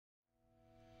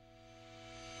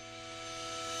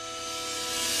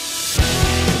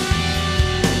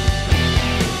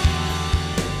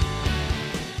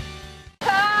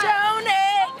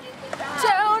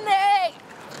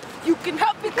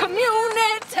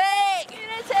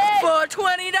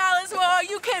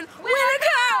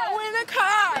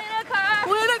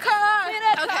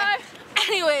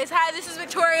this is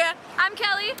Victoria. I'm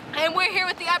Kelly. And we're here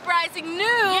with the Uprising News.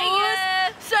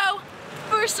 Yeah. So,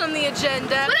 first on the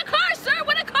agenda. Win a car, sir!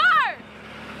 Win a car!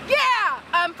 Yeah!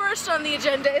 First on the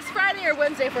agenda. Is Friday or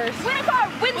Wednesday first? Win a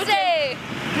car! Wednesday!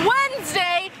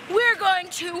 Wednesday, we're going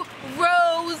to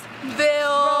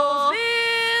Roseville.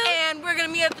 And we're going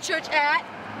to meet at the church at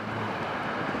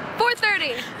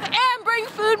 4:30. And bring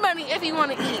food money if you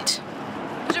want to eat.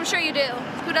 Which I'm sure you do.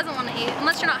 Who doesn't want to eat?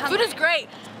 Unless you're not hungry. Food is great.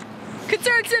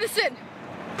 Concerned citizen.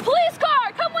 Police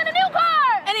car! Come win a new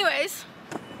car! Anyways.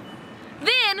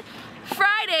 Then,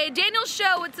 Friday, Daniel's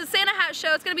show, it's a Santa hat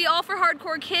show. It's going to be all for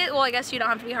hardcore kids. Well, I guess you don't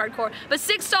have to be hardcore. But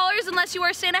 $6 unless you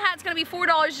wear a Santa hat. It's going to be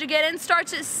 $4 to get in.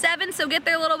 Starts at 7, so get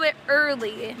there a little bit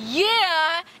early.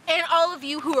 Yeah, and all of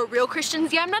you who are real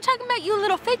Christians, yeah, I'm not talking about you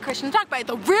little fake Christians. I'm talking about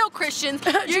the real Christians.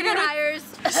 You're gonna hires.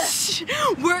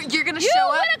 You're gonna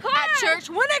show up at church.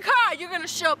 Win a car. You're gonna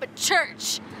show up at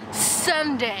church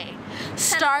Sunday.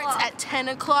 Starts at 10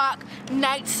 o'clock.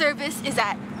 Night service is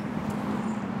at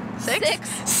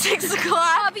 6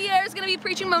 o'clock. Javier's gonna be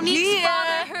preaching Monique's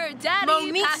father, her daddy.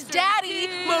 Monique's daddy.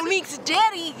 Monique's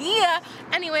daddy. Yeah.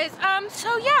 Anyways,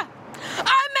 so yeah,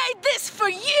 I made this for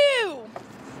you.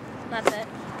 That's it.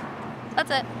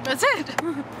 That's it. That's it.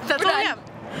 That's all I have.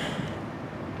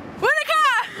 Win a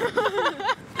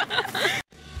car.